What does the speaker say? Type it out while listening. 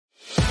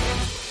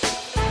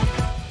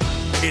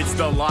It's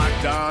the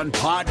Locked On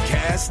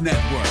Podcast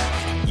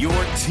Network, your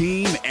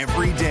team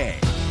every day.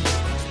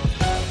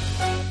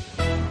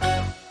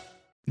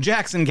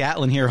 Jackson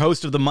Gatlin here,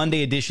 host of the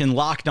Monday edition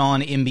Locked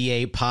On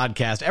NBA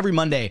podcast. Every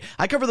Monday,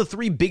 I cover the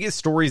three biggest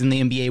stories in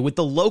the NBA with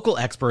the local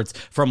experts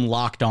from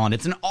Locked On.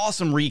 It's an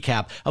awesome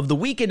recap of the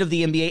weekend of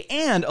the NBA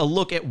and a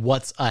look at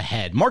what's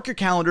ahead. Mark your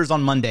calendars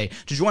on Monday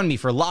to join me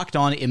for Locked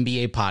On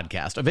NBA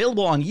podcast,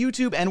 available on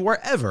YouTube and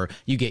wherever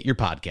you get your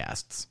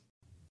podcasts.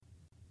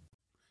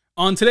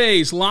 On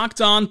today's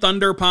Locked On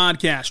Thunder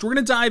podcast, we're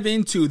going to dive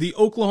into the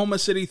Oklahoma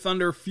City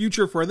Thunder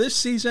future for this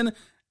season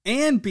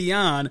and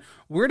beyond.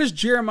 Where does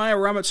Jeremiah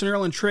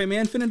Robinson-Earl and Trey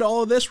Mann fit into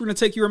all of this? We're going to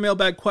take your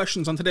mailbag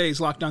questions on today's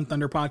Locked On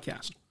Thunder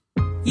podcast.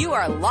 You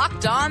are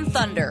Locked On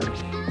Thunder,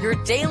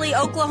 your daily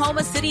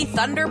Oklahoma City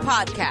Thunder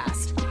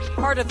podcast.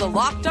 Part of the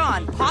Locked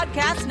On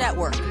Podcast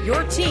Network,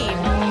 your team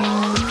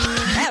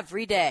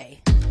every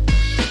day.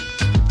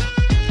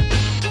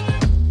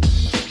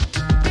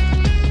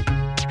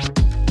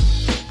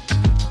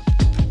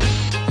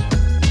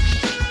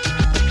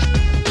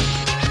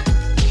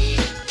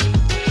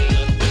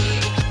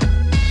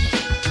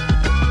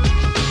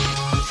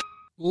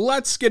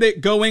 Let's get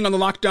it going on the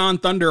Locked On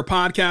Thunder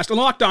podcast, the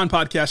Locked On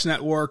Podcast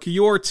Network,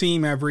 your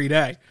team every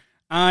day.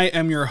 I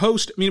am your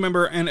host, media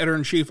member, and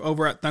editor-in-chief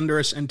over at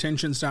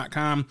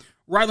thunderousintentions.com.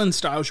 Rylan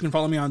Stiles. You can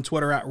follow me on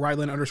Twitter at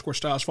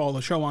Rylan_Stiles. Follow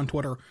the show on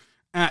Twitter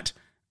at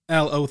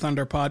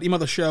LOThunderPod. Email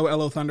the show,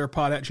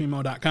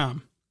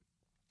 lothunderpod@gmail.com.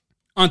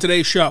 On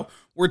today's show,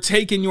 we're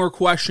taking your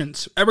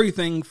questions,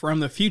 everything from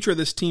the future of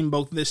this team,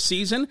 both this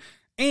season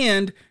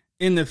and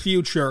in the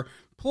future.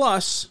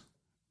 Plus,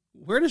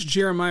 where does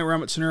Jeremiah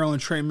Robinson-Earl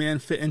and Trey Mann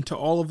fit into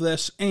all of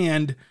this?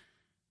 And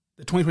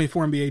the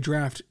 2024 NBA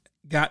draft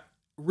got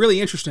really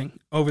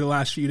interesting over the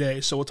last few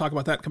days. So we'll talk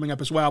about that coming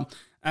up as well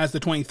as the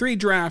 23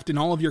 draft and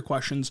all of your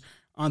questions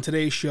on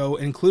today's show,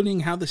 including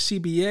how the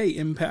CBA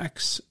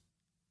impacts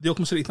the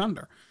Oklahoma City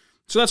Thunder.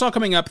 So that's all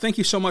coming up. Thank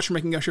you so much for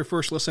making us your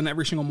first listen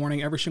every single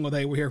morning, every single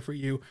day. We're here for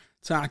you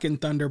talking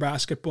Thunder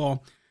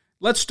basketball.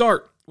 Let's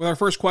start with our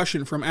first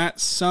question from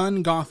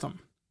 @SunGotham.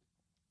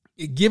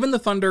 Given the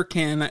Thunder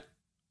can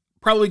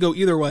probably go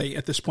either way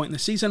at this point in the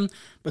season,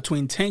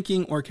 between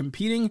tanking or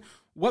competing,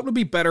 what would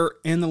be better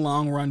in the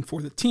long run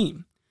for the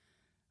team?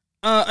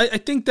 I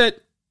think that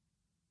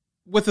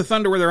with the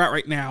Thunder where they're at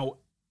right now,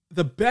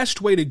 the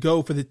best way to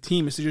go for the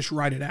team is to just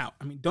ride it out.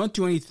 I mean, don't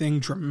do anything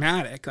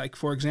dramatic. Like,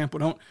 for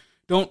example,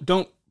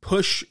 don't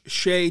push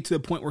Shea to the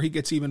point where he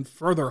gets even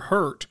further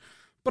hurt,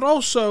 but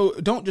also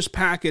don't just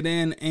pack it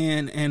in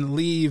and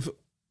leave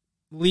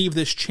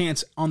this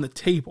chance on the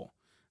table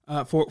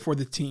for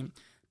the team.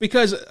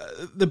 Because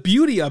the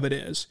beauty of it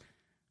is,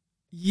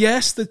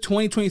 yes, the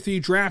 2023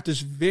 draft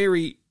is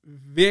very,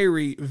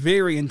 very,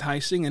 very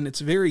enticing, and it's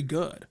very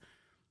good.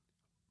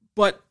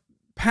 But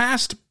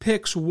past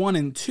picks 1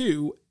 and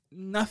 2,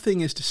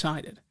 nothing is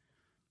decided.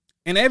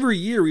 And every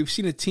year we've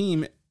seen a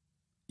team,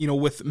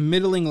 with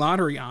middling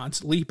lottery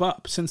odds leap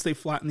up since they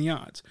flattened the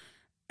odds.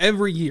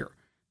 Every year,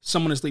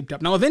 someone has leaped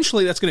up. Now,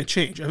 eventually that's going to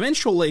change.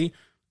 Eventually,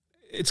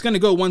 it's going to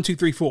go 1, 2,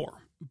 3, 4.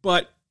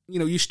 But,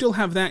 you still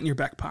have that in your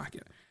back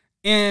pocket.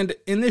 And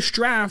in this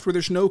draft, where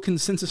there's no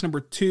consensus number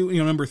 2,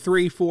 number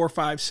 3, 4,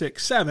 5,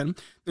 6, 7,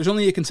 there's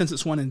only a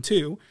consensus 1 and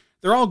 2.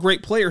 They're all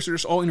great players. They're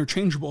just all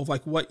interchangeable of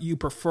like what you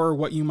prefer,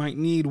 what you might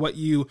need, what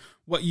you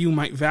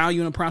might value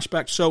in a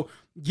prospect. So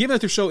given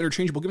that they're so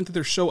interchangeable, given that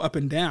they're so up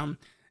and down,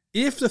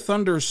 if the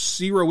Thunder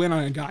zero in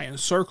on a guy and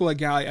circle a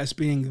guy as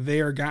being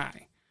their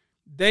guy,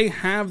 they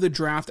have the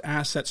draft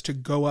assets to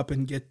go up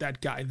and get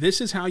that guy. This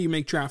is how you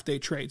make draft day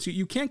trades.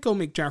 You can't go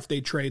make draft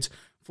day trades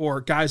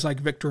for guys like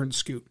Victor and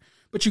Scoot.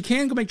 But you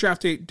can go make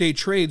draft day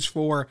trades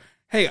for,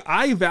 hey,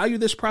 I value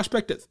this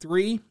prospect at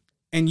 3,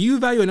 and you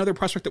value another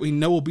prospect that we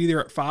know will be there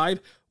at 5.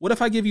 What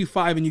if I give you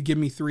 5 and you give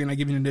me 3 and I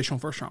give you an additional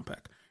first-round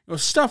pick?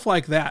 Stuff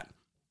like that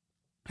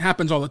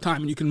happens all the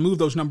time, and you can move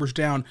those numbers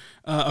down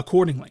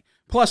accordingly.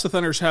 Plus, the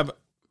Thunders have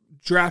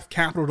draft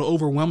capital to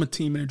overwhelm a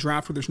team in a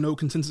draft where there's no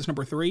consensus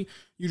number 3.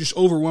 You just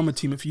overwhelm a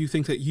team if you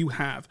think that you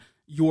have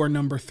your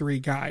number 3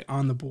 guy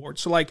on the board.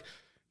 So,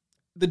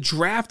 the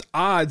draft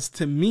odds,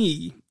 to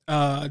me,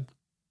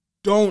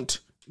 don't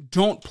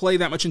play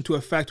that much into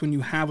effect when you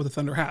have what the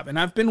Thunder have. And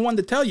I've been one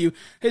to tell you,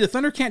 hey, the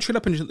Thunder can't trade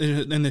up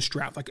in this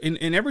draft. Like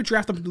in every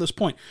draft up to this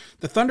point,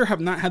 the Thunder have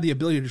not had the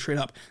ability to trade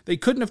up. They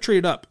couldn't have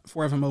traded up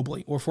for Evan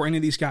Mobley or for any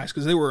of these guys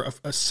because they were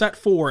a set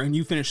 4 and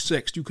you finished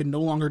 6th. You could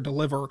no longer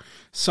deliver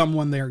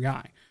someone their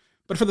guy.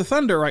 But for the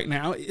Thunder right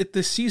now, if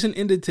the season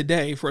ended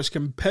today, for as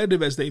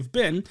competitive as they've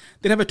been,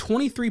 they'd have a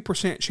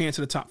 23% chance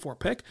at a top 4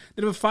 pick.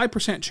 They'd have a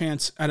 5%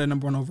 chance at a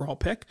number 1 overall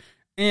pick.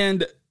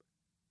 And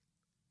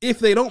if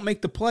they don't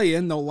make the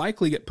play-in, they'll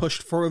likely get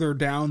pushed further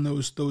down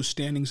those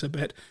standings a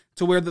bit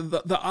to where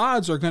the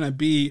odds are going to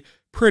be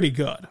pretty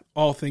good,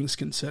 all things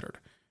considered.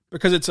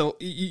 Because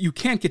you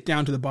can't get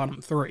down to the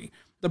bottom 3.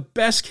 The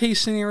best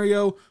case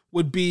scenario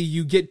would be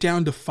you get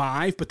down to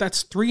 5, but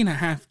that's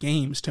 3.5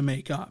 games to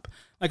make up.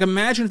 Like,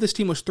 imagine if this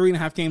team was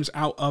 3.5 games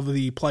out of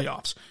the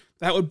playoffs.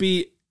 That would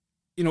be,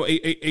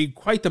 a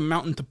quite the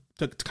mountain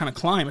to kind of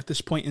climb at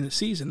this point in the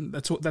season.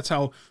 That's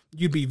how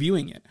you'd be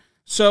viewing it.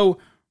 So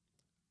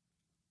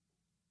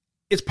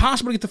it's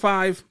possible to get to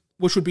 5,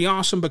 which would be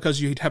awesome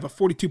because you'd have a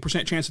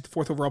 42% chance at the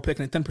 4th overall pick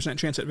and a 10%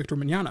 chance at Victor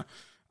Wembanyama.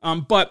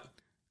 But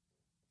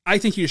I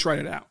think you just write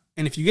it out.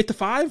 And if you get to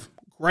 5,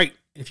 great.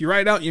 If you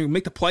write it out, you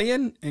make the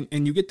play-in,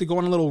 and you get to go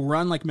on a little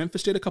run like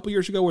Memphis did a couple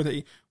years ago where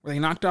they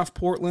knocked off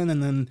Portland,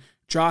 and then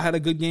Ja had a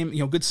good game,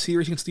 good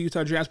series against the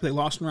Utah Jazz, but they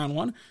lost in round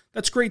 1.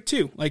 That's great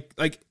too.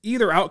 Like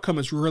either outcome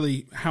is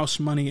really house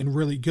money and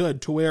really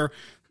good to where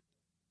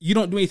you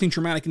don't do anything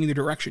dramatic in either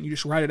direction. You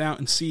just write it out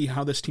and see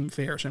how this team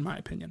fares, in my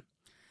opinion.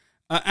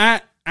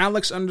 At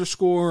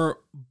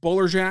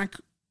Alex_Bowlerjack,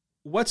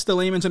 what's the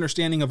layman's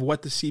understanding of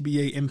what the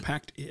CBA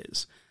impact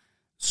is?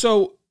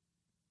 So,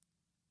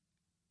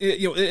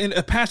 in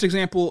a past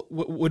example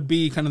would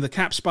be kind of the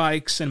cap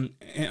spikes and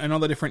all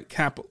the different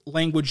cap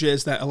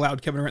languages that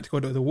allowed Kevin Durant to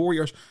go to the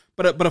Warriors.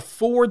 But a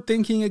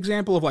forward-thinking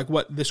example of like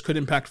what this could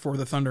impact for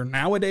the Thunder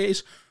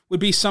nowadays would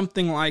be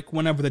something like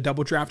whenever the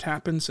double draft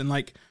happens, and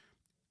like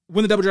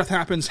when the double draft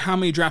happens, how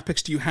many draft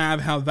picks do you have?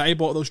 How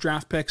valuable are those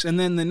draft picks? And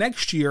then the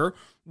next year,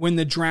 when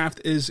the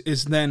draft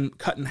is then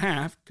cut in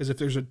half, because if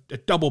there's a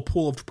double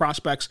pool of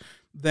prospects,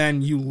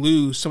 then you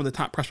lose some of the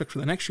top prospects for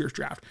the next year's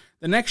draft.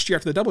 The next year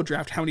after the double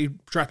draft, how many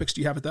draft picks do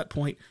you have at that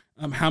point?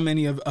 How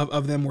many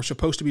of them were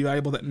supposed to be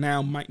valuable that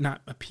now might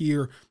not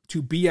appear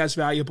to be as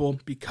valuable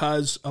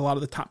because a lot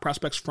of the top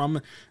prospects from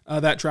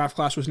that draft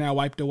class was now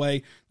wiped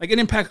away? Like, it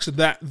impacts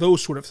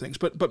those sort of things.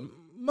 But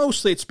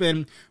mostly it's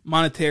been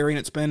monetary, and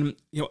it's been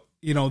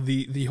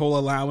the whole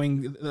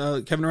allowing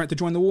Kevin Durant to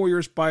join the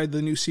Warriors by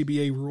the new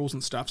CBA rules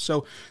and stuff.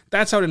 So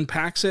that's how it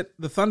impacts it.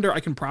 The Thunder, I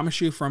can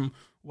promise you from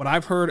what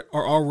I've heard,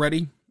 are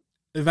already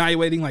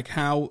evaluating like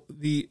how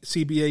the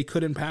CBA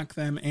could impact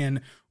them and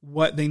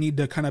what they need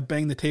to kind of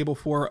bang the table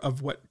for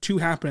of what to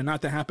happen and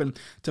not to happen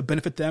to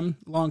benefit them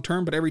long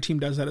term. But every team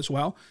does that as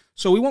well.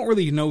 So we won't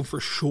really know for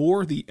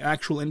sure the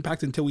actual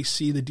impact until we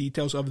see the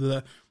details of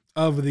the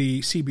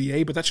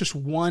CBA. But that's just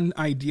one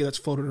idea that's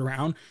floated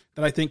around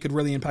that I think could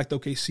really impact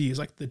OKC, is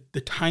like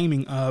the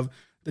timing of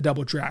the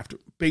double draft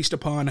based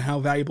upon how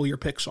valuable your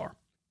picks are.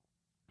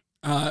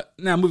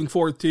 Now moving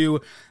forward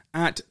to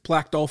at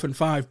Black Dolphin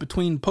 5,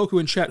 between Poku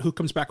and Chet, who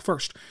comes back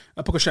first?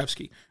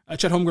 Pokusevski.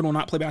 Chet Holmgren will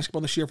not play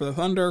basketball this year for the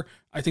Thunder.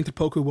 I think that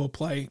Poku will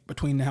play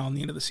between now and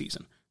the end of the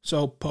season.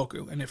 So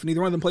Poku. And if neither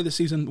one of them play this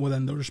season, well,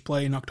 then they'll just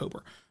play in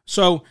October.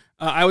 So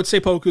I would say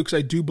Poku because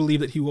I do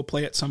believe that he will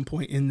play at some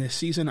point in this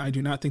season. I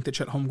do not think that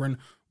Chet Holmgren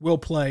will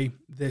play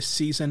this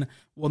season.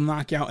 We'll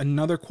knock out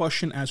another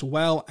question as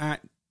well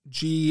at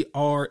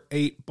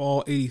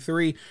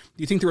GR8Ball83. Do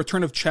you think the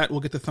return of Chet will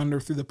get the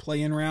Thunder through the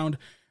play-in round?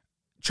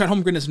 Chet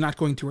Holmgren is not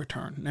going to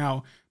return.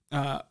 Now,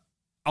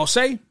 I'll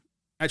say,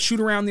 at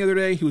shoot-around the other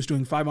day, he was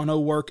doing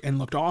 5-on-0 work and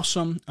looked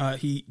awesome.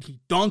 He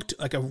dunked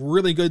like a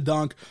really good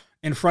dunk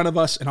in front of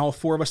us, and all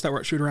 4 of us that were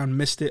at shoot-around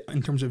missed it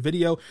in terms of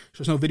video. So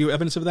there's no video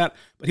evidence of that,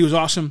 but he was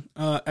awesome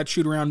at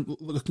shoot-around,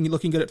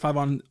 looking good at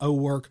 5-on-0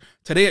 work.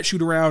 Today at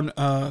shoot-around,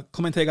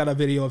 Clemente got a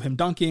video of him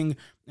dunking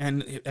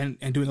and doing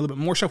a little bit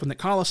more stuff with Nick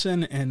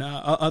Collison and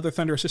other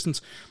Thunder assistants.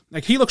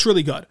 Like, he looks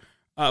really good.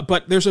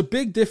 But there's a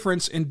big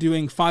difference in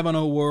doing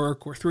 5-on-0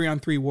 work or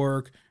 3-on-3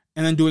 work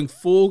and then doing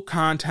full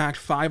contact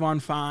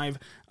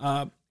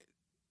 5-on-5,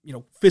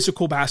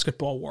 physical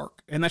basketball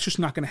work. And that's just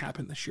not going to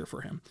happen this year for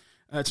him.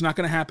 It's not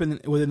going to happen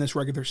within this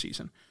regular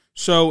season.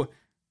 So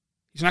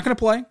he's not going to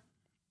play.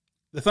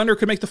 The Thunder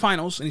could make the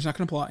finals, and he's not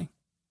going to play.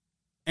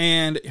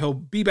 And he'll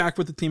be back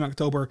with the team in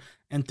October,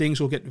 and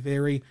things will get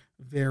very,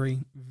 very,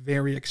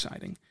 very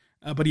exciting.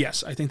 But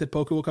yes, I think that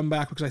Poku will come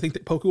back because I think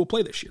that Poku will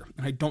play this year,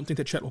 and I don't think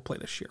that Chet will play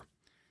this year.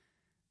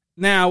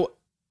 Now,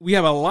 we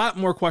have a lot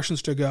more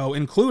questions to go,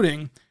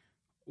 including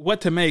what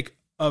to make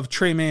of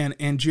Trey Mann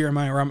and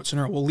Jeremiah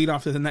Robinson-Earl. We'll lead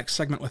off to the next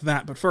segment with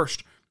that. But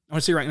first, I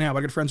want to say right now,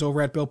 my good friends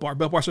over at Built Bar.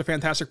 Built Bar is a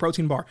fantastic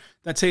protein bar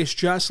that tastes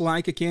just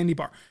like a candy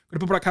bar. Go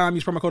to BuiltBar.com,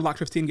 use promo code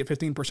LOCK15, get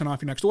 15%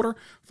 off your next order.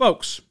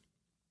 Folks,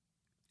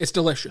 it's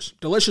delicious.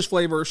 Delicious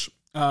flavors.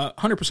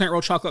 100% real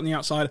chocolate on the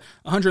outside,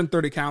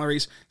 130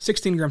 calories,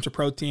 16 grams of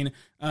protein,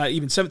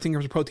 even 17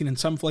 grams of protein in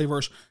some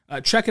flavors.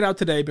 Check it out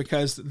today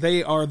because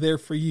they are there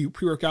for you.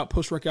 Pre-workout,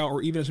 post-workout,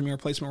 or even as a meal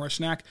replacement or a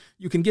snack.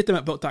 You can get them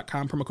at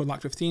Built.com, promo code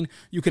LOCK15.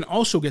 You can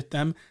also get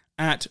them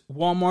at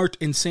Walmart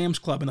and Sam's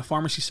Club in the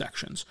pharmacy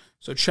sections.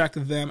 So check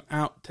them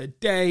out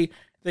today.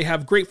 They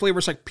have great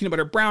flavors like peanut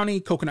butter brownie,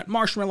 coconut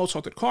marshmallow,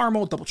 salted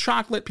caramel, double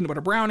chocolate, peanut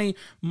butter brownie.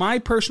 My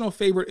personal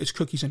favorite is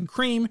cookies and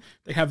cream.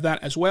 They have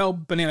that as well.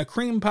 Banana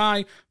cream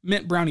pie,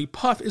 mint brownie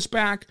puff is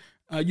back.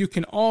 You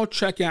can all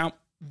check out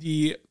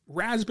the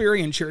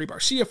raspberry and cherry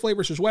barcia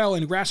flavors as well,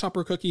 and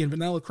grasshopper cookie and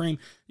vanilla cream.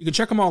 You can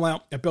check them all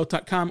out at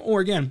Built.com or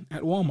again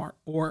at Walmart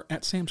or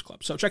at Sam's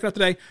Club. So check it out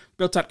today,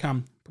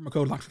 Built.com, promo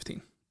code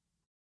LOCK15.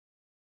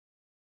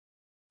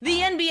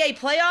 The NBA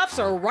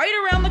playoffs are right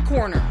around the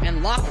corner,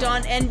 and Locked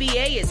On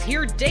NBA is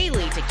here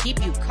daily to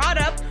keep you caught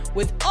up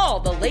with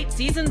all the late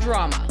season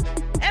drama.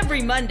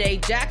 Every Monday,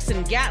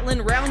 Jackson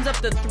Gatlin rounds up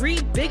the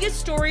 3 biggest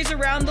stories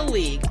around the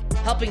league,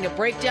 helping to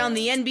break down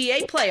the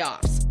NBA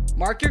playoffs.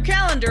 Mark your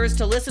calendars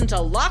to listen to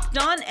Locked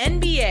On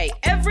NBA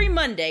every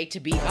Monday to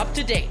be up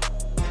to date.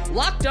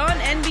 Locked On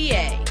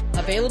NBA,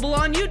 available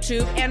on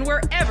YouTube and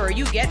wherever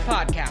you get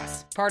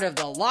podcasts. Part of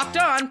the Locked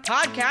On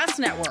Podcast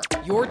Network,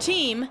 your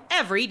team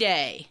every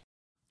day.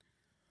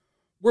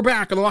 We're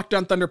back on the Locked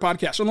On Thunder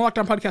podcast, on the Locked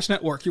On Podcast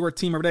Network, your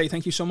team every day.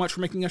 Thank you so much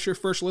for making us your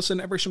first listen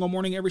every single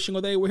morning, every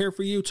single day. We're here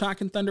for you,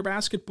 talking Thunder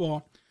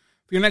basketball.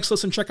 For your next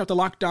listen, check out the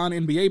Locked On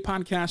NBA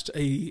podcast,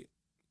 a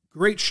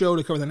great show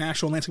to cover the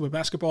national landscape of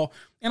basketball,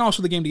 and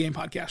also the Game to Game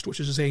podcast, which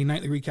is a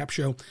nightly recap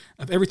show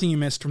of everything you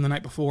missed from the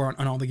night before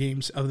on all the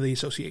games of the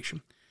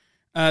association.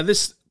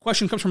 This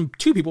question comes from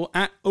two people,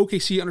 at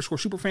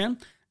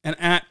OKC_superfan and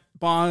at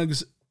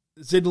Boggs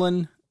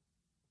Zidlin.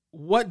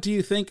 What do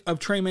you think of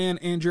Trey Mann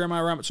and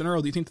Jeremiah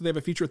Robinson-Earl? Do you think that they have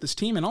a future with this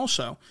team? And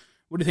also,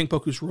 what do you think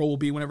Poku's role will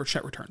be whenever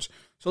Chet returns?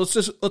 So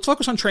let's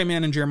focus on Trey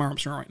Mann and Jeremiah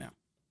Robinson-Earl right now.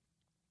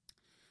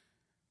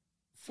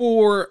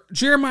 For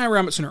Jeremiah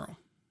Robinson-Earl,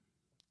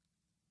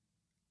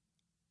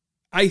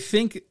 I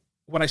think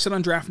what I said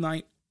on draft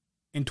night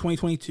in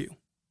 2022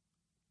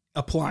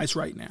 applies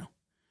right now.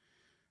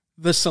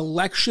 The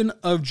selection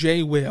of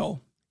Jay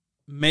Will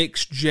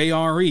makes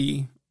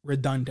JRE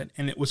redundant,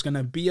 and it was going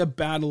to be a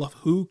battle of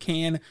who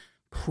can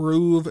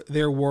prove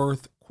their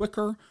worth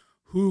quicker,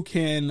 who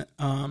can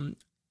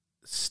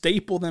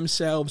staple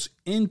themselves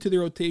into the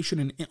rotation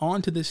and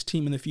onto this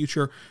team in the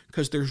future,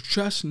 because there's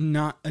just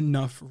not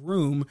enough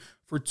room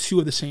for two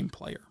of the same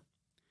player.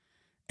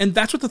 And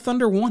that's what the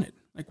Thunder wanted.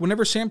 Like,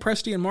 whenever Sam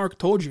Presti and Mark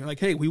told you,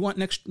 like, hey, we want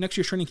next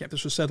year's training camp,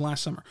 this was said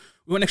last summer,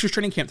 we want next year's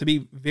training camp to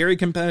be very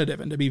competitive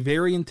and to be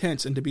very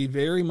intense and to be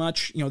very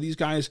much, these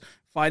guys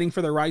fighting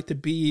for the right to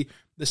be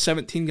the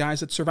 17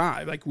 guys that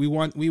survive. Like, we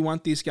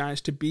want these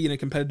guys to be in a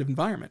competitive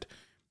environment.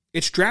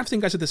 It's drafting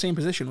guys at the same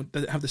position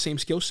that have the same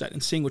skill set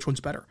and seeing which one's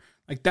better.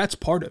 Like, that's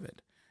part of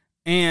it.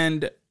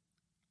 And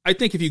I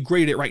think if you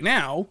grade it right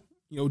now,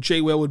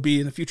 Jay Will would be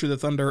in the future of the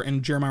Thunder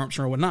and Jeremiah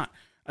Robinson-Earl would not.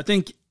 I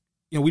think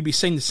we'd be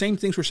saying the same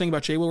things we're saying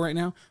about Jay Will right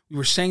now. We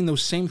were saying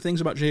those same things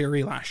about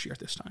JRE last year at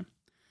this time.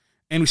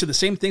 And we said the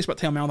same things about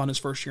Theo Maledon his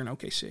first year in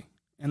OKC.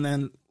 And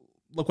then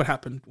look what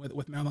happened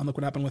with Maledon. Look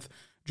what happened with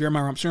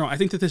Jeremiah Robinson-Earl. I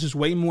think that this is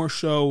way more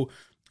so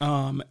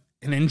an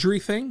injury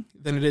thing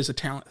than it is a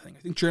talent thing.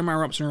 I think Jeremiah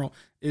Robinson-Earl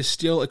is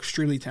still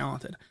extremely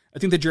talented. I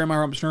think that Jeremiah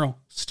Robinson-Earl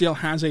still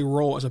has a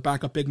role as a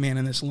backup big man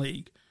in this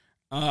league.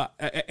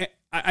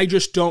 I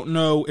just don't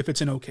know if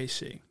it's in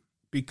OKC,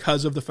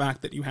 because of the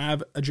fact that you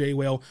have a Jay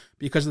Will,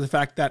 because of the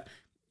fact that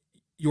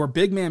your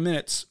big man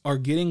minutes are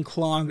getting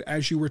clogged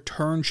as you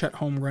return Chet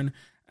Holmgren,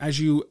 as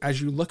you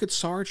look at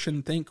Sarge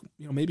and think,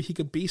 maybe he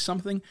could be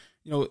something.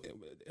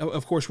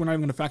 Of course, we're not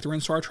even going to factor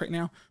in Sarge right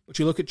now, but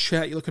you look at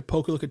Chet, you look at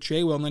Poku, look at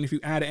Jay Will, and then if you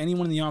add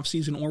anyone in the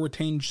offseason or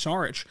retain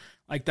Sarge,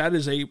 like, that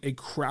is a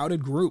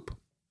crowded group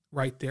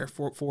right there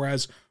for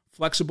as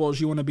flexible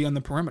as you want to be on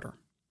the perimeter.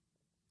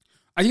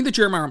 I think that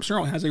Jeremiah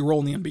Robinson-Earl has a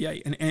role in the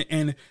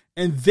NBA,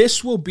 and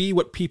this will be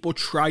what people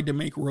tried to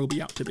make Roby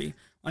out to be.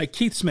 Like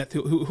Keith Smith,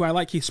 who I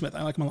like Keith Smith,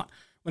 I like him a lot.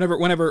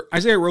 Whenever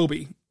Isaiah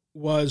Roby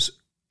was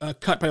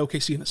cut by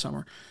OKC in the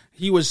summer,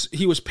 he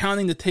was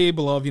pounding the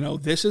table of,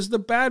 this is the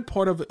bad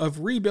part of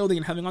rebuilding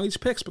and having all these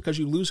picks, because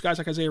you lose guys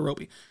like Isaiah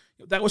Roby.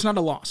 That was not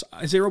a loss.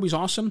 Isaiah Roby's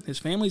awesome. His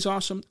family's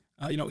awesome.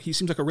 He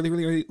seems like a really,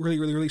 really, really,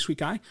 really, really sweet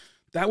guy.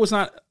 That was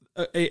not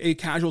a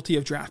casualty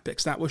of draft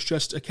picks. That was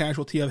just a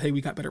casualty of, hey, we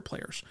got better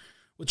players.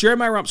 With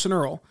Jeremiah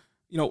Robinson-Earl,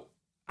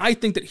 I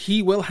think that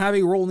he will have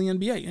a role in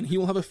the NBA, and he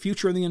will have a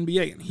future in the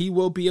NBA, and he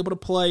will be able to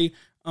play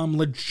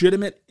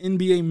legitimate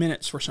NBA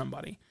minutes for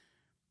somebody.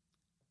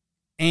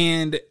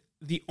 And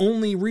the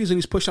only reason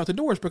he's pushed out the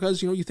door is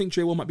because, you think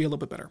Jay Will might be a little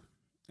bit better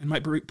and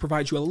might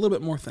provide you a little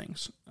bit more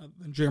things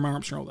than Jeremiah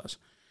Robinson-Earl does.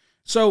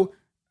 So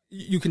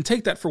you can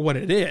take that for what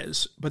it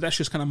is, but that's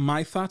just kind of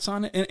my thoughts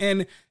on it.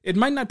 And it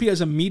might not be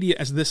as immediate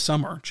as this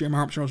summer.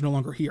 Jeremiah Robinson-Earl is no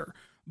longer here.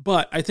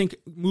 But I think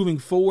moving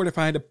forward, if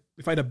I had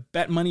to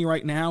bet money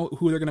right now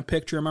who they're going to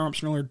pick, Jeremiah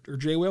Robinson-Earl or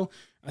Jay Will,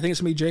 I think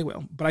it's going to be Jay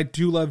Will. But I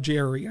do love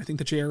JRE. I think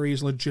that JRE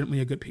is legitimately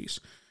a good piece.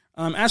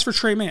 As for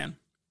Trey Mann,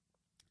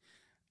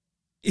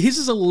 his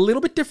is a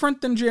little bit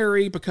different than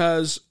JRE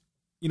because,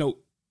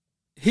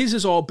 his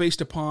is all based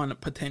upon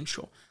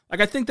potential. Like,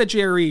 I think that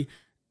JRE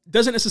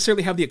doesn't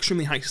necessarily have the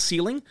extremely high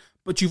ceiling,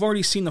 but you've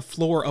already seen the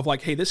floor of,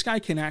 like, hey, this guy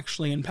can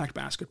actually impact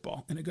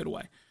basketball in a good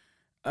way.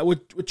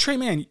 With Trey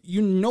Mann,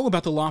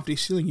 about the lofty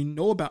ceiling,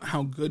 about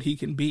how good he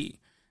can be.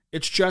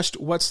 It's just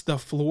what's the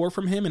floor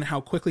from him and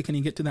how quickly can he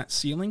get to that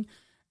ceiling,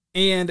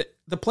 and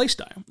the play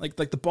style. Like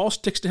the ball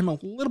sticks to him a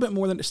little bit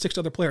more than it sticks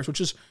to other players,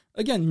 which is,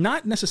 again,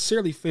 not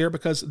necessarily fair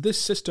because this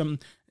system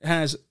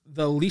has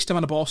the least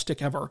amount of ball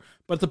stick ever.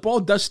 But the ball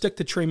does stick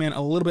to Trey Mann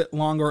a little bit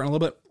longer and a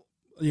little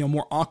bit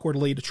more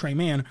awkwardly to Trey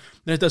Mann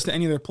than it does to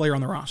any other player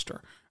on the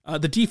roster.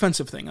 The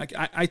defensive thing, like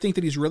I think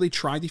that he's really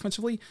tried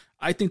defensively.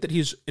 I think that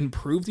he's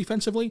improved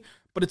defensively,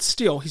 but it's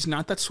still, he's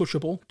not that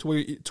switchable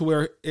to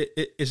where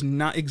it is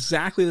not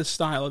exactly the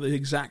style of the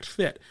exact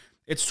fit.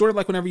 It's sort of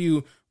like whenever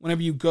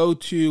you go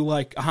to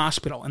like a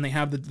hospital and they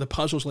have the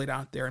puzzles laid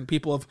out there and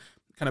people have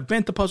kind of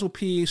bent the puzzle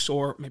piece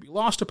or maybe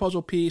lost a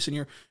puzzle piece and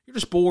you're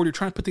just bored, you're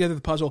trying to put together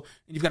the puzzle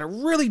and you've got to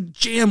really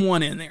jam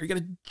one in there. You got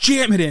to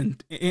jam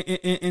it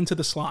into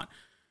the slot.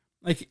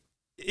 Like,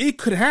 it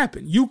could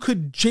happen. You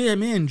could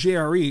jam in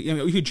JRE,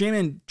 you could jam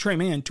in Tre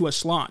Mann to a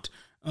slot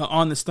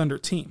on this Thunder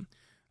team.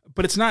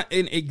 But it's not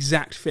an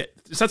exact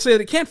fit. It's not to say that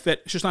it can't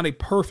fit, it's just not a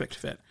perfect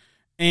fit.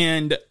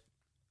 And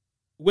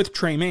with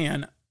Tre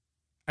Mann,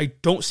 I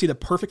don't see the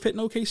perfect fit in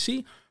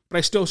OKC, but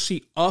I still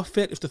see a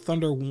fit if the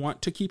Thunder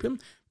want to keep him.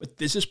 But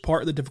this is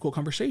part of the difficult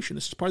conversation.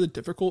 This is part of the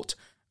difficult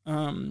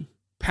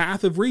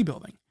path of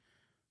rebuilding.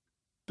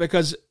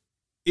 Because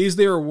is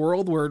there a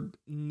world where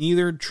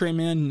neither Tre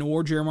Mann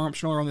nor Jeremiah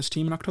Robinson-Earl are on this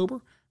team in October?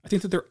 I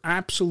think that there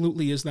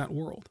absolutely is that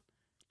world.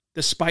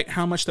 Despite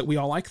how much that we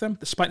all like them,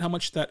 despite how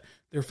much that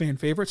they're fan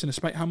favorites, and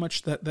despite how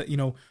much that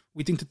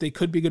we think that they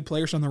could be good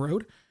players on the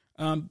road,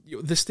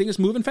 this thing is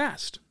moving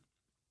fast.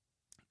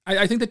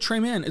 I think that Tre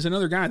Mann is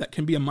another guy that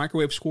can be a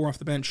microwave scorer off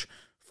the bench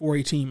for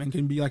a team and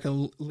can be like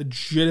a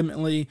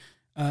legitimately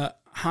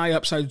high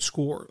upside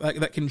scorer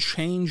that can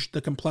change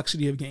the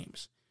complexity of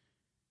games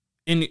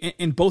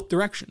in both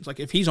directions. Like,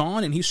 if he's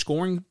on and he's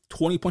scoring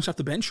 20 points off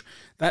the bench,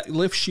 that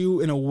lifts you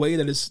in a way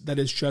that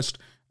is just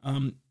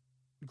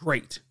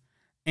great.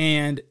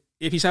 And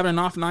if he's having an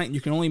off night and you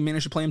can only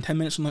manage to play him 10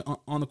 minutes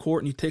on the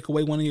court and you take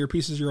away one of your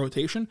pieces of your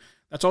rotation,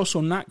 that's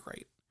also not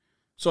great.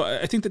 So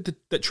I think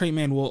that Tre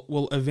Mann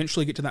will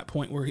eventually get to that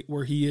point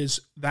where he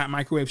is that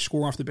microwave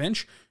scorer off the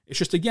bench. It's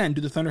just, again,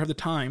 do the Thunder have the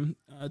time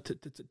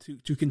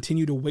to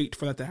continue to wait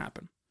for that to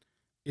happen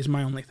is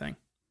my only thing.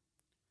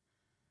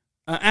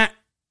 At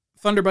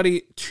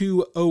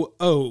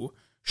ThunderBuddy200,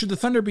 should the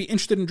Thunder be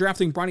interested in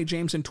drafting Bronny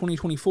James in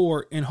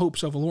 2024 in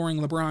hopes of luring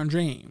LeBron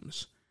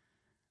James?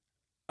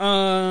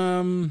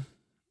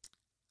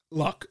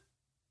 Look,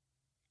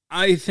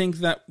 I think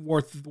that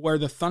where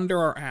the Thunder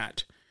are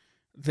at,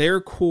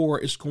 their core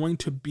is going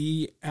to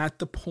be at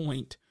the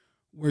point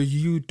where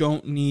you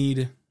don't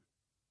need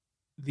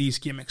these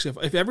gimmicks.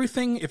 If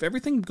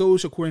everything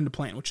goes according to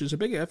plan, which is a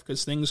big if,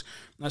 because things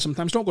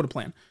sometimes don't go to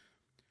plan,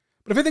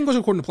 but if everything goes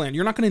according to plan,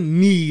 you're not going to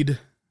need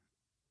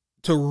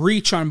to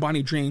reach on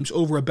Bronny James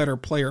over a better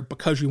player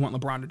because you want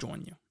LeBron to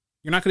join you.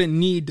 You're not going to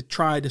need to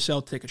try to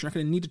sell tickets. You're not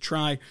going to need to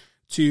try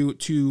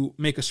to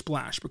make a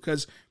splash,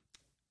 because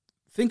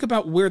think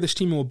about where this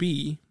team will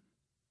be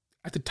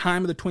at the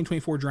time of the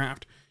 2024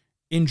 draft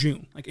in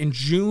June. Like, in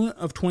June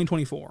of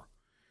 2024,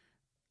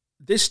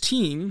 this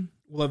team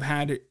will have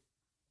had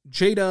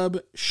J-Dub,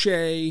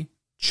 Shea,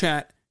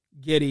 Chet,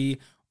 Giddey,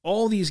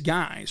 all these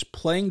guys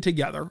playing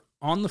together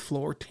on the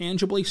floor,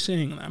 tangibly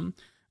seeing them.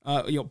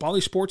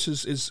 Bally Sports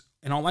is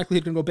in all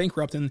likelihood going to go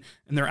bankrupt, and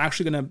they're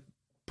actually going to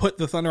put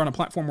the Thunder on a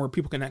platform where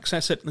people can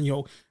access it,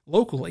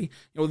 locally.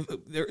 You're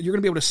going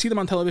to be able to see them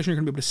on television. You're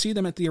going to be able to see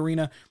them at the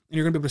arena, and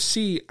you're going to be able to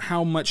see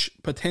how much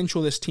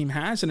potential this team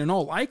has. And in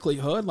all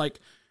likelihood,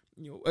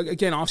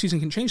 again, offseason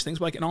can change things,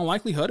 but in all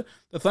likelihood,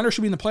 the Thunder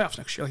should be in the playoffs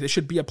next year. They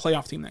should be a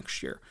playoff team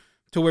next year,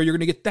 to where you're going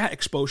to get that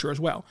exposure as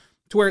well,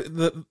 to where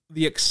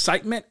the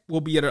excitement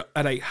will be at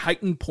a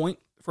heightened point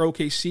for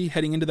OKC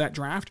heading into that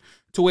draft,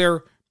 to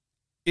where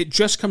it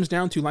just comes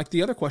down to, like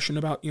the other question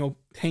about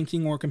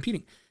tanking or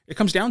competing. It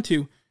comes down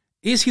to,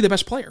 is he the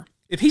best player?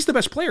 If he's the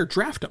best player,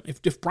 draft him.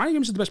 If Bronny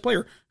James is the best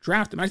player,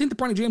 draft him. I think that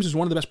Bronny James is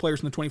one of the best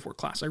players in the 24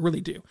 class. I really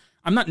do.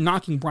 I'm not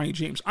knocking Bronny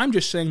James. I'm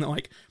just saying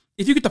that,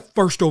 if you get the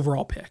first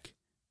overall pick,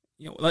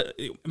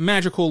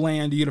 magical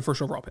land, you get a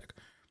first overall pick.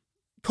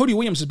 Cody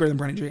Williams is better than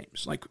Bronny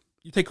James.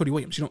 You take Cody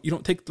Williams. You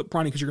don't take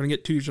Bronny because you're going to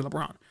get 2 years of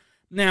LeBron.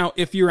 Now,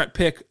 if you're at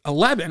pick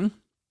 11,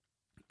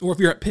 or if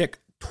you're at pick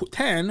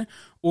 10,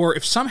 or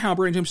if somehow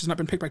Bronny James has not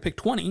been picked by pick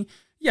 20,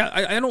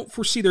 I don't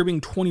foresee there being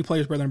 20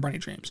 players better than Bronny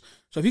James.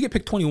 So if you get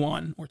picked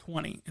 21 or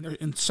 20,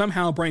 and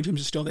somehow Bronny James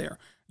is still there,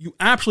 you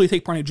absolutely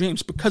take Bronny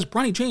James, because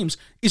Bronny James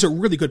is a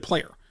really good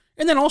player.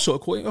 And then also,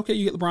 okay,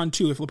 you get LeBron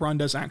too if LeBron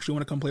does actually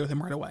want to come play with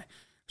him right away.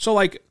 So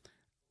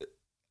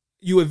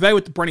you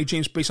evaluate the Bronny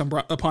James based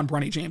upon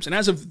Bronny James. And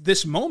as of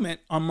this moment,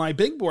 on my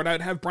big board, I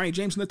would have Bronny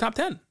James in the top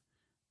 10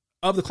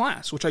 of the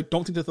class, which I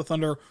don't think that the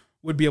Thunder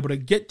would be able to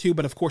get to,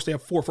 but of course they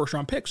have 4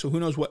 first-round picks, so who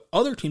knows what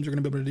other teams are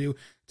going to be able to do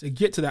to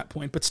get to that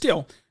point. But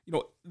still,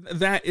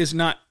 that is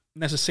not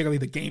necessarily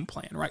the game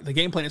plan, right? The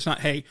game plan is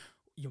not, hey,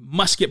 you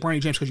must get Bronny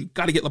James because you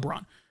got to get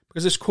LeBron,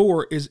 because this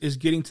core is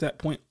getting to that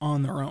point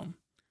on their own.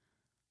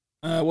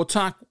 We'll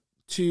talk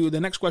to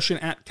the next question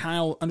at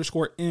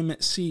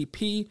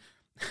Kyle_MCP.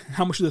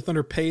 How much did the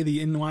Thunder pay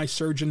the NY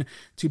surgeon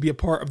to be a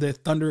part of the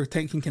Thunder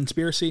tanking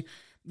conspiracy?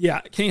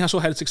 Yeah, Kenny Hustle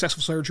had a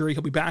successful surgery.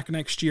 He'll be back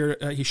next year.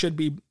 He should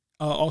be,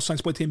 all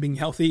signs point to him being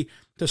healthy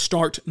to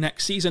start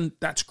next season.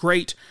 That's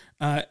great.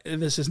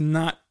 This is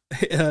not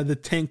the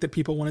tank that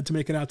people wanted to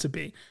make it out to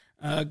be.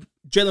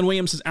 Jalen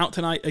Williams is out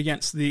tonight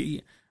against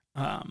the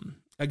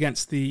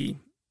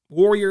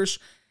Warriors.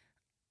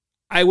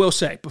 I will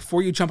say,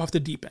 before you jump off the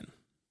deep end,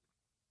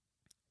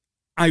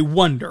 I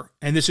wonder,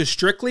 and this is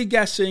strictly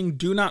guessing,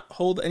 do not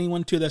hold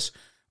anyone to this,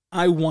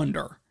 I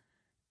wonder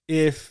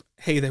if,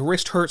 hey, the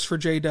wrist hurts for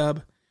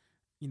J-Dub,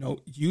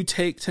 you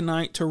take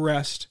tonight to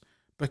rest,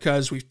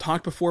 because we've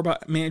talked before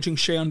about managing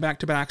Shai on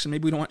back-to-backs, and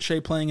maybe we don't want Shai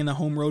playing in the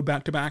home road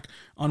back-to-back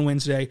on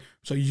Wednesday.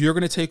 So you're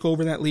going to take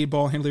over that lead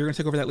ball handler. You're going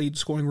to take over that lead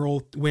scoring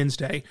role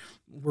Wednesday.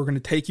 We're going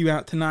to take you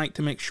out tonight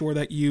to make sure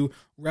that you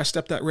rest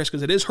up that wrist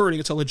because it is hurting.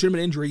 It's a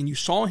legitimate injury, and you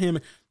saw him.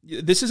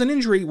 This is an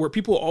injury where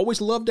people always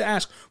love to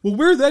ask, well,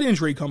 where did that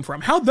injury come from?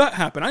 How'd that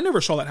happen? I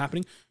never saw that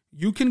happening.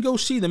 You can go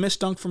see the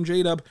missed dunk from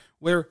J-Dub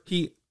where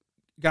he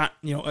got,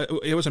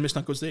 it was a missed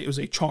dunk. It was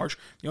a charge.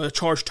 The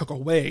charge took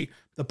away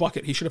the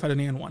bucket. He should have had an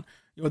and one.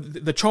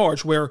 The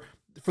charge where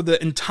for the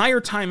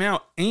entire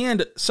timeout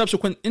and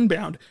subsequent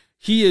inbound,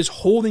 he is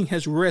holding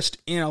his wrist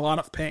in a lot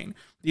of pain.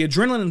 The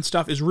adrenaline and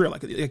stuff is real.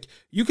 Like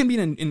you can be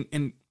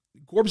in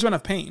Gorb's amount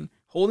of pain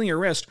holding your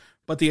wrist,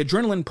 but the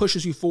adrenaline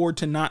pushes you forward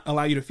to not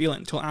allow you to feel it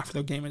until after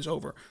the game is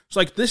over.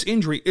 So this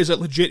injury is a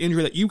legit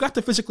injury that you got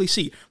to physically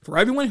see. For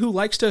everyone who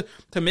likes to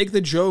make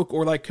the joke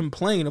or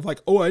complain of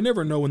oh, I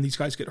never know when these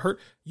guys get hurt,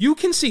 you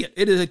can see it.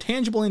 It is a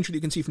tangible injury that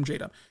you can see from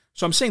J-Dub.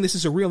 So I'm saying this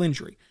is a real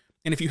injury.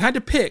 And if you had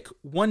to pick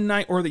one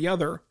night or the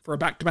other for a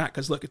back-to-back,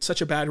 because look, it's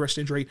such a bad wrist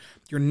injury,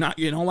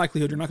 in all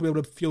likelihood, you're not going to be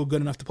able to feel good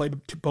enough to play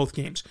both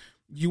games.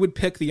 You would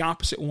pick the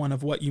opposite one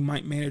of what you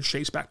might manage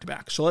Shai's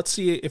back-to-back. So let's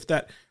see if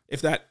that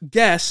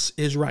guess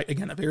is right.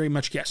 Again, a very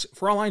much guess.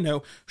 For all I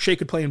know, Shai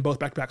could play in both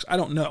back-to-backs. I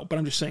don't know, but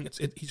I'm just saying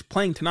he's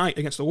playing tonight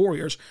against the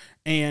Warriors,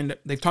 and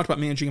they've talked about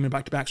managing him in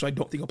back-to-back, so I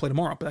don't think he'll play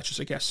tomorrow, but that's just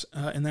a guess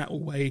in that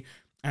way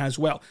as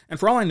well. And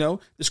for all I know,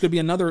 this could be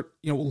another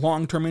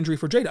long-term injury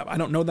for J-Dub. I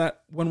don't know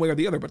that one way or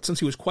the other, but since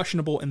he was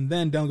questionable and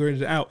then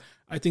downgraded out,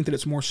 I think that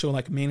it's more so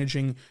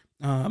managing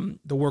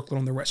the workload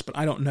on the wrist, but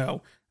I don't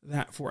know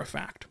that for a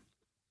fact.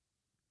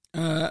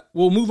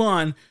 We'll move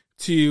on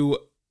to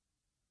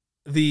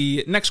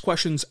the next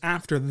questions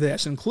after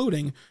this,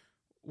 including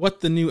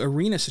what the new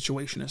arena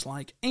situation is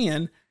like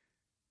and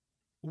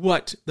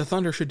what the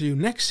Thunder should do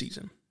next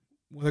season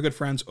with our good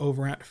friends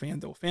over at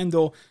FanDuel.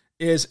 FanDuel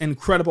is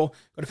incredible.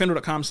 Go to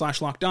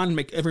FanDuel.com/lockedon and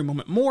make every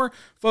moment more.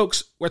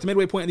 Folks, we're at the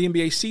midway point of the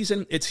NBA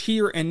season. It's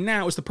here and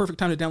now is the perfect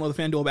time to download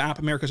the FanDuel app,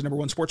 America's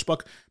 #1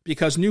 sportsbook,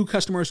 because new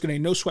customers get a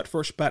no-sweat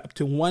first bet up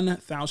to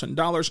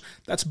 $1,000.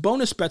 That's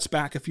bonus bets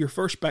back if your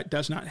first bet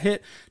does not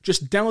hit.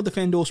 Just download the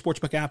FanDuel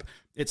Sportsbook app.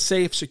 It's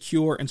safe,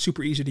 secure, and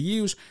super easy to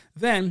use.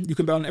 Then you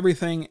can bet on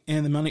everything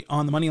on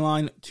the money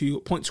line,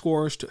 to point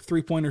scores, to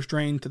three-pointers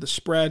drained, to the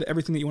spread,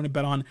 everything that you want to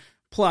bet on.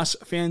 Plus,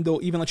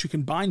 FanDuel even lets you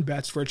combine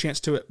bets for a chance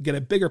to get a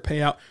bigger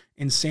payout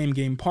in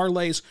same-game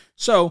parlays.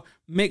 So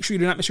make sure you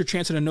do not miss your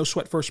chance at a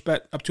no-sweat first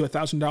bet up to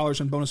 $1,000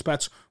 in bonus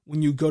bets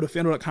when you go to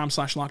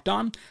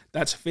FanDuel.com/lockedon.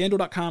 That's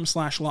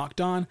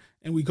FanDuel.com/lockedon.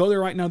 And we go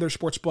there right now, their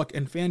sportsbook,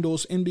 and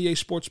FanDuel's NBA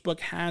sportsbook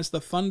has the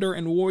Thunder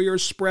and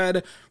Warriors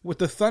spread, with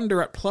the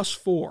Thunder at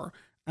 +4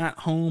 at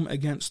home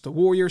against the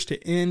Warriors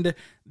to end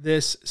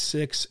this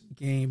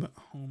 6-game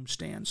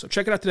homestand. So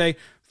check it out today,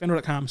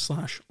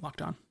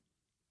 FanDuel.com/lockedon.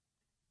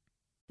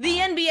 The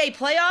NBA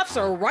playoffs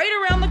are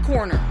right around the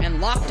corner,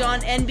 and Locked On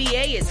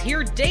NBA is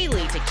here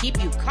daily to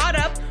keep you caught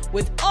up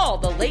with all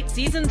the late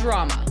season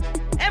drama.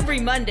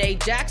 Every Monday,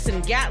 Jackson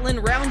Gatlin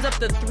rounds up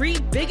the 3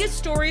 biggest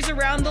stories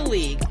around the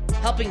league,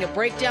 helping to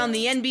break down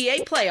the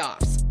NBA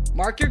playoffs.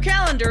 Mark your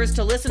calendars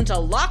to listen to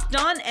Locked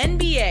On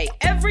NBA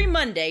every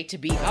Monday to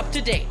be up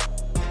to date.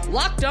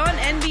 Locked On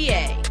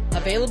NBA,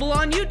 available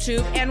on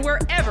YouTube and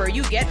wherever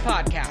you get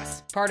podcasts.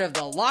 Part of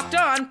the Locked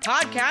On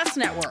Podcast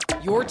Network,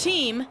 your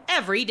team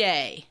every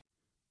day.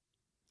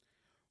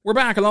 We're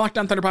back on the Locked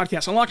On Thunder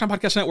Podcast, on the Locked On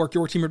Podcast Network,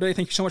 your team every day.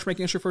 Thank you so much for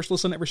making us your first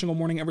listen every single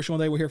morning, every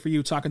single day. We're here for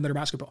you talking Thunder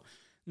basketball.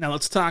 Now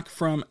let's talk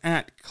from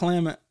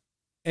 @Clem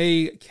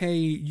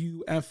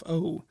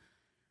AKUFO.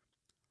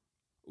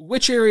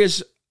 Which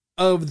areas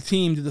of the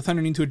team do the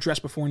Thunder need to address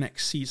before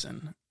next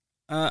season?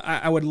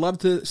 I would love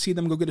to see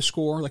them go get a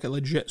score, like a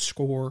legit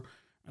score.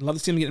 I'd love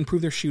to see them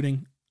improve their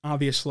shooting,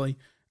 obviously.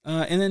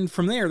 And then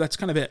from there, that's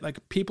kind of it.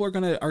 People are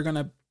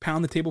gonna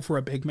pound the table for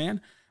a big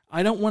man.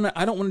 I don't want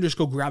to just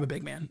go grab a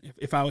big man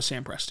if I was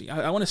Sam Presti.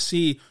 I want to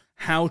see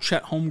how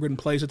Chet Holmgren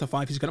plays at the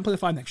 5. He's going to play the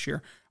 5 next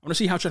year. I want to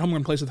see how Chet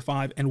Holmgren plays at the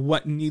 5 and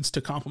what needs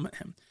to complement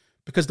him.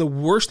 Because the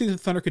worst thing that the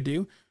Thunder could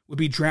do would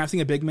be drafting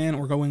a big man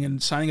or going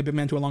and signing a big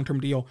man to a long-term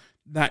deal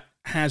that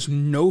has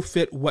no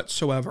fit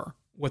whatsoever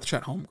with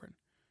Chet Holmgren.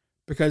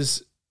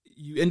 Because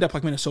you end up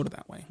like Minnesota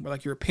that way, where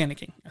you're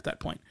panicking at that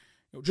point.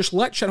 Just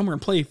let Chet Holmgren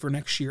play for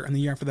next year and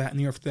the year after that and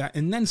the year after that,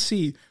 and then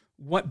see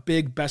what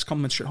big best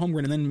complements Chet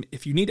Holmgren. And then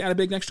if you need to add a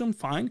big next to him,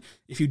 fine.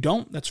 If you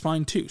don't, that's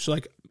fine too. So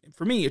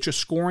for me, it's just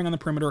scoring on the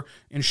perimeter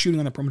and shooting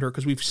on the perimeter,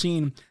 because we've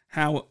seen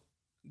how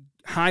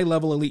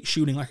high-level elite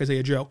shooting, like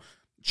Isaiah Joe,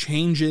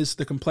 changes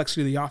the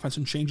complexity of the offense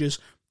and changes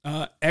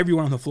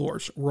everyone on the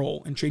floor's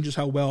role and changes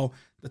how well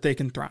that they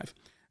can thrive.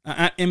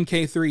 At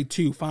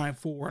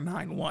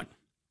MK325491.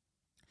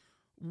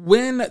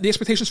 When the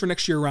expectations for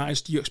next year rise,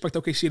 do you expect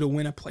OKC to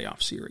win a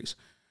playoff series?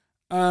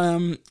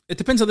 It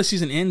depends how the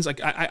season ends.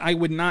 I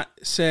would not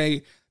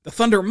say the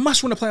Thunder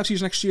must win a playoff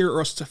series next year, or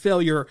else it's a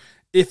failure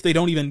if they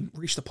don't even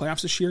reach the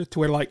playoffs this year, to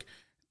where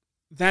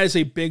that is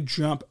a big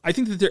jump. I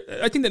think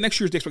that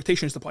next year's the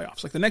expectation is the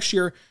playoffs. The next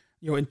year,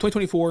 in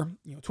 2024,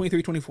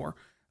 23-24,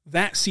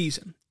 that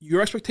season,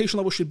 your expectation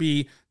level should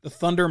be the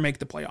Thunder make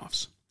the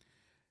playoffs.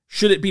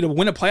 Should it be to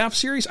win a playoff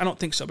series? I don't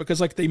think so, because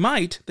like they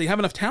have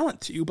enough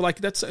talent to, but like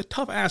that's a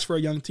tough ask for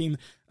a young team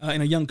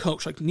and a young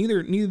coach. Like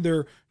neither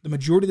the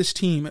majority of this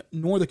team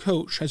nor the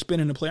coach has been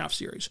in a playoff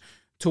series,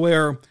 to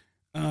where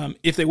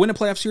if they win a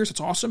playoff series,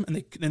 it's awesome,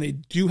 and they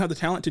do have the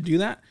talent to do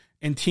that,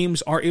 and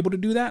teams are able to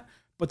do that.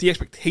 But the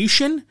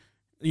expectation,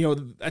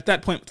 at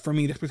that point for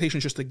me, the expectation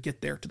is just to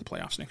get there to the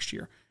playoffs next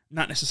year,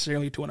 not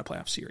necessarily to win a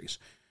playoff series.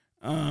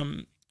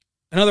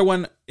 Another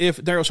one,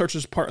 if Dario Saric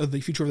is part of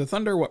the future of the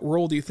Thunder, what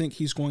role do you think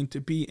he's going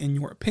to be in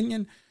your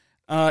opinion?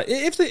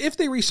 If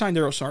they re-sign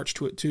Dario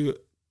Saric to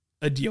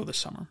a deal this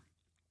summer,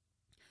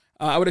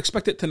 I would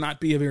expect it to not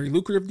be a very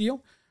lucrative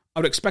deal. I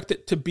would expect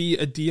it to be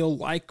a deal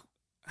like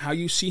how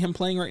you see him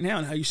playing right now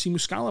and how you see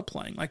Muscala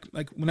playing.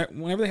 Like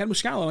whenever they had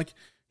Muscala, like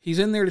he's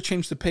in there to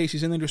change the pace.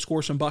 He's in there to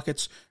score some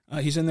buckets.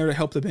 He's in there to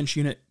help the bench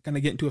unit kind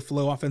of get into a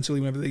flow offensively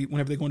whenever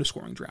they go into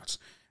scoring droughts.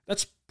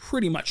 That's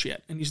pretty much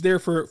it. And he's there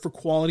for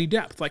quality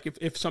depth. Like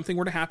if something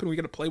were to happen, we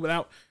got to play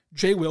without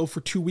J. Will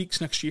for 2 weeks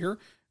next year.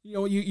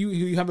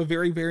 You have a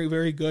very, very,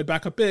 very good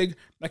backup big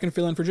that can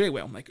fill in for J.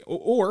 Will. Like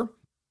or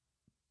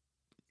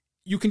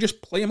you can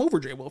just play him over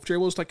J. Will if J.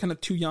 Will's like kind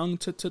of too young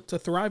to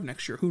thrive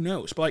next year. Who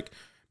knows? But like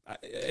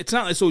it's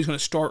not as though he's going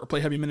to start or play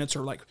heavy minutes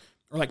or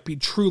be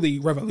truly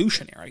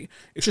revolutionary.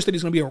 It's just that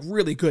he's going to be a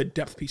really good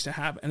depth piece to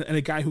have and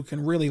a guy who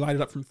can really light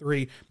it up from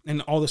three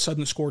and all of a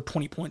sudden score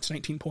 20 points,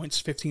 19 points,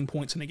 15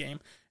 points in a game.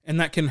 And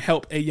that can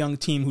help a young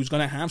team who's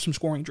going to have some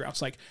scoring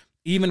droughts. Like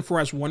even for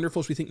as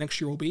wonderful as we think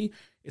next year will be,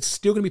 it's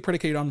still going to be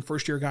predicated on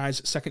first-year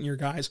guys, second-year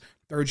guys,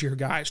 third-year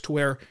guys, to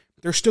where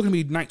there's still going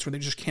to be nights where they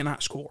just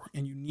cannot score.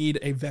 And you need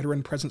a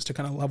veteran presence to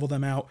kind of level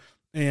them out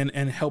and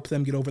help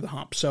them get over the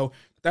hump. So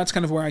that's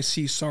kind of where I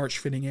see Saric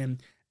fitting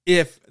in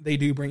if they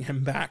do bring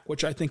him back,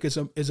 which I think is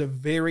a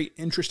very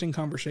interesting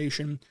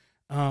conversation.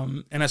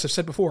 And as I've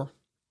said before,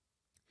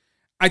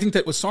 I think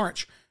that with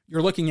Saric,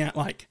 you're looking at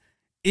like,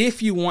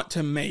 if you want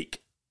to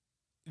make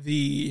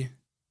the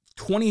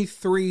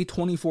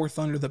 23-24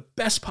 Thunder the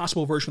best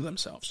possible version of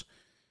themselves,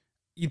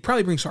 you'd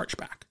probably bring Saric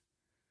back.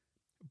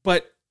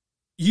 But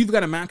you've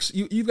got to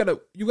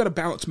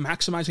balance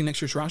maximizing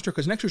next year's roster,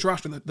 because next year's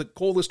roster, the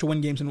goal is to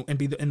win games and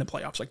be in the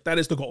playoffs. Like that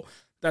is the goal.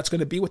 That's going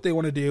to be what they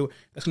want to do.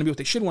 That's going to be what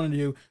they should want to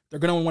do. They're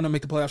going to want to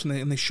make the playoffs,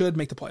 and they should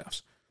make the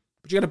playoffs.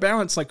 But you got to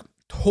balance like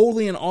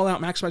totally and all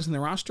out maximizing the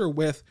roster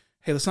with,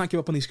 hey, let's not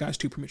give up on these guys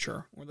too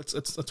premature, or let's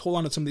hold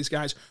on to some of these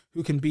guys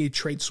who can be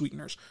trade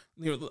sweeteners,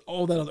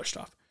 all that other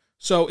stuff.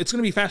 So it's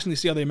going to be fascinating to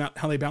see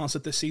how they balance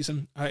it this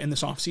season, in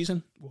this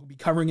offseason. We'll be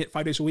covering it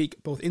 5 days a week,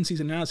 both in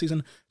season and out of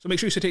season. So make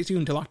sure you stay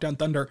tuned to Locked On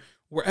Thunder,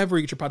 wherever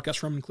you get your podcast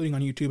from, including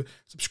on YouTube.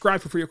 Subscribe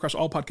for free across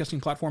all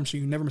podcasting platforms so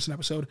you never miss an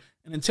episode.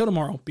 And until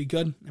tomorrow, be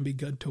good and be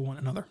good to one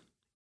another.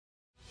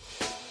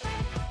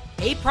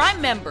 Hey,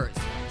 Prime members,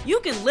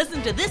 you can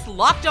listen to this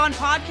Locked On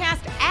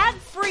podcast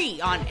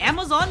ad-free on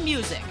Amazon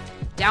Music.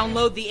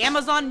 Download the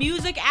Amazon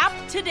Music app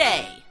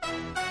today.